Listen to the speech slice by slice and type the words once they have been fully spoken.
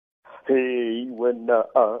Hey, when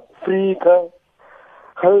Africa,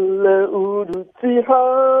 halle uduthi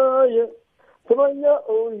haya, tamanya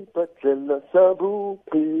oi patlela sabu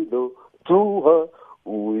pilo tuha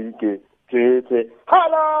uike tete.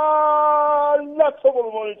 Hello! Let's talk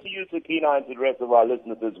all morning to you, Sakina, and to the rest of our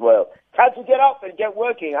listeners as well. Time to get up and get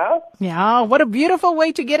working, huh? Yeah, what a beautiful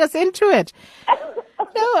way to get us into it.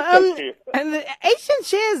 And the Asian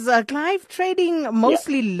shares, Clive, trading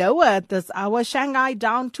mostly lower at this hour. Shanghai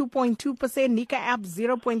down 2.2%, Nikkei up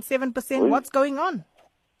 0.7%. What's going on?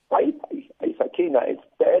 Sakina, it's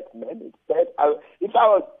bad, man. It's bad. If I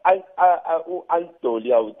was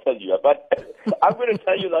Antoli, I would tell you, but I'm going to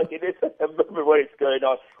tell you like it is what is going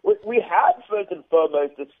on. We have first and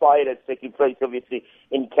foremost this fire that's taking place, obviously,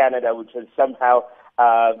 in Canada, which has somehow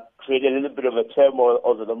created a little bit of a turmoil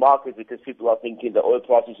over the market because people are thinking the oil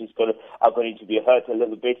prices are going to be hurt a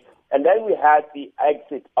little bit. And then we had the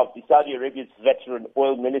exit of the Saudi Arabia's veteran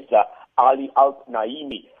oil minister, Ali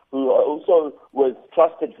Al-Naimi, who also was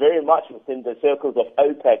trusted very much within the circles of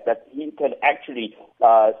OPEC, that he can actually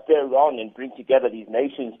stir on and bring together these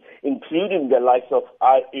nations, including the likes of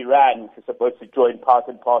Iran, which is supposed to join part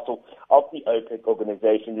and parcel of the OPEC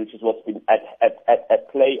organization, which is what's been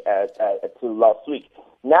at play till last week.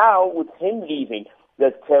 Now, with him leaving,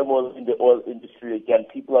 there's turmoil in the oil industry again.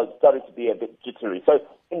 People are starting to be a bit jittery. So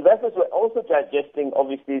investors were also digesting,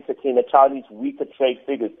 obviously, Sakina, Chinese weaker trade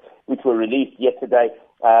figures, which were released yesterday,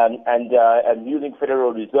 and using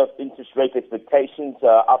Federal Reserve interest rate expectations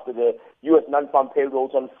after the U.S. non-farm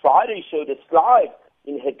payrolls on Friday showed a slide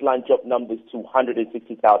in headline job numbers to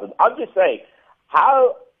 160,000. I'm just saying,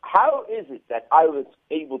 how is it that I was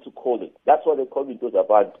able to call it? That's why they call me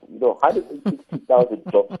Ntozabantu,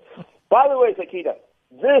 160,000 jobs. By the way, Sakina,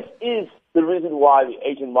 this is the reason why the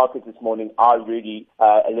Asian markets this morning are really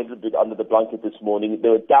a little bit under the blanket this morning. They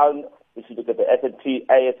were down. If you look at the S&P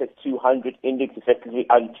ASX 200 index, effectively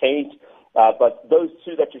unchanged. But those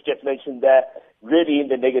two that you just mentioned there, really in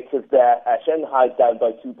the negatives there. Shanghai down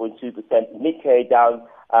by 2.2%, Nikkei down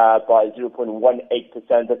by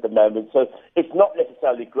 0.18% at the moment. So it's not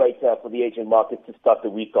necessarily great for the Asian markets to start the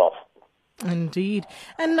week off. Indeed.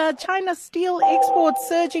 And China's steel exports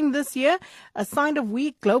surging this year, a sign of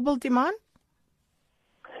weak global demand?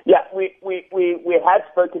 Yeah, we had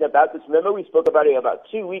spoken about this. Remember, we spoke about it about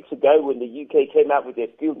 2 weeks ago when the UK came out with their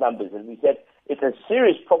steel numbers, and we said it's a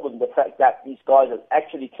serious problem, the fact that these guys are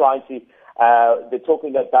actually trying to, they're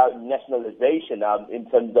talking about nationalization in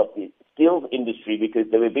terms of the steel industry because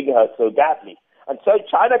they were being hurt so badly. And so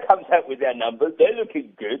China comes out with their numbers. They're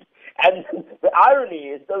looking good. And the irony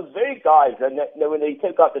is those very guys, and when they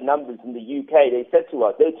took out the numbers in the UK, they said to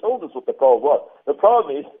us, they told us what the problem was. The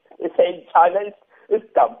problem is they're saying China is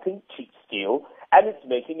dumping cheap steel, and it's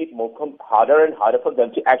making it harder and harder for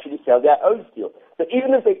them to actually sell their own steel. So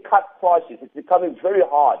even if they cut prices, it's becoming very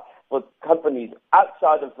hard for companies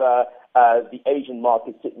outside of the Asian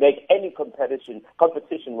markets to make any competition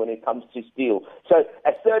when it comes to steel. So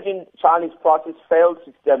a surge in Chinese prices failed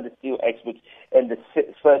to stem the steel exports in the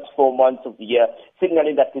first 4 months of the year,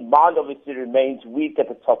 signaling that demand obviously remains weak at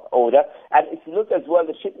the top order. And if you look as well,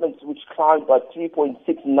 the shipments which climbed by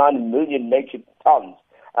 3.69 million metric tons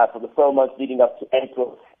for the 4 months leading up to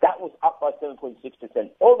April, that was up by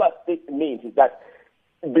 7.6%. All that means is that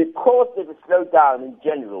because there's a slowdown in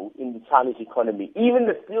general in the Chinese economy, even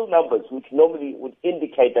the steel numbers, which normally would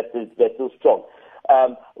indicate that they're still strong,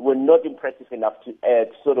 were not impressive enough to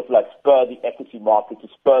sort of like spur the equity market, to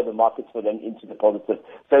spur the markets for them into the positive.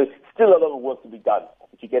 So still a lot of work to be done.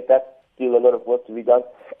 Did you get that? Still a lot of work to be done.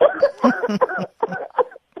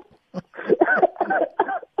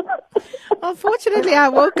 Unfortunately, I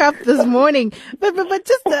woke up this morning, but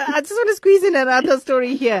just I just want to squeeze in another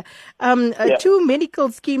story here. Two medical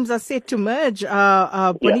schemes are set to merge,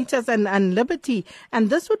 Bonitas and Liberty, and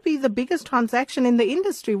this would be the biggest transaction in the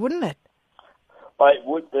industry, wouldn't it? Well, it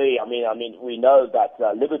would be. I mean, we know that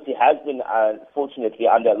Liberty has been, fortunately,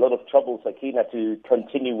 under a lot of trouble, Sakina, to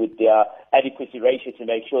continue with their adequacy ratio to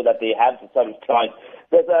make sure that they have the sort of clients.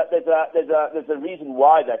 There's a reason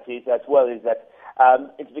why that is as well, is that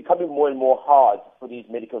it's becoming more and more hard for these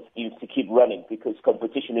medical schemes to keep running because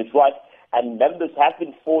competition is right, and members have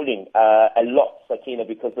been falling a lot, Sakina,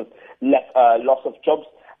 because of loss of jobs,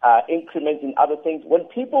 increments in other things. When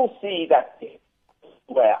people see that,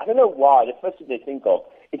 I don't know why, the first thing they think of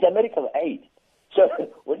is their medical aid. So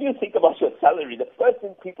when you think about your salary, the first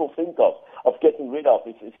thing people think of getting rid of,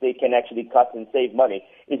 if they can actually cut and save money,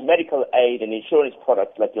 is medical aid and insurance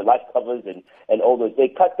products like your life covers and all those. They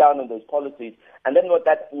cut down on those policies. And then what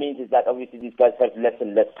that means is that obviously these guys have less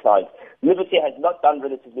and less clients. Liberty has not done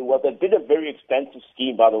relatively well. They've been a very expensive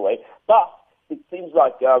scheme, by the way, but it seems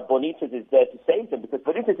like Bonitas is there to save them, because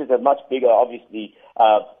Bonitas is a much bigger, obviously,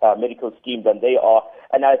 medical scheme than they are.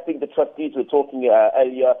 And I think the trustees were talking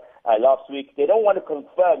earlier last week. They don't want to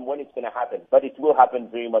confirm when it's going to happen, but it will happen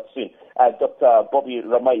very much soon. Dr. Bobby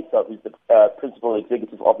Ramathibela, who's the Principal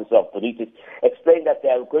Executive Officer of Bonitas, explained that they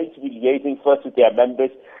are going to be liaising first with their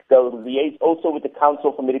members. They'll liaise also with the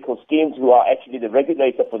Council for Medical Schemes, who are actually the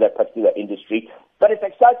regulator for that particular industry. But it's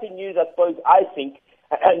exciting news, I suppose, I think,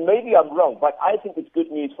 and maybe I'm wrong, but I think it's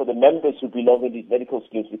good news for the members who belong in these medical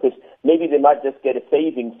schemes, because maybe they might just get a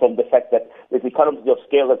saving from the fact that there's economies of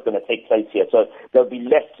scale that's going to take place here. So there'll be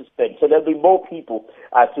less to spend. So there'll be more people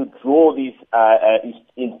to draw these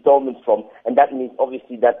installments from, and that means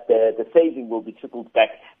obviously that the saving will be trickled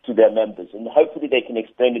back to their members. And hopefully they can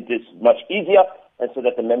explain it this much easier, and so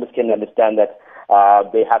that the members can understand that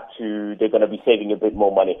they're going to be saving a bit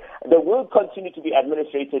more money. They will continue to be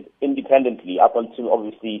administrated independently up until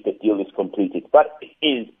obviously the deal is completed. But it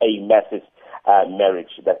is a massive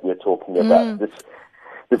marriage that we're talking about.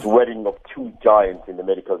 This wedding of two giants in the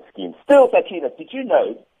medical scheme. Still, Sakina, did you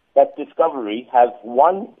know that Discovery has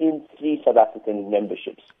 1 in 3 South African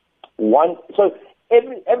memberships? So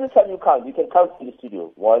every time you count in the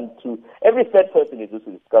studio. 1, 2. Every third person is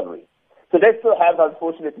also Discovery. So they still have,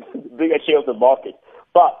 unfortunately, the bigger share of the market.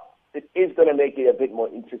 But it is going to make it a bit more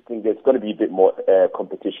interesting. There's going to be a bit more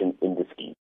competition in the scheme.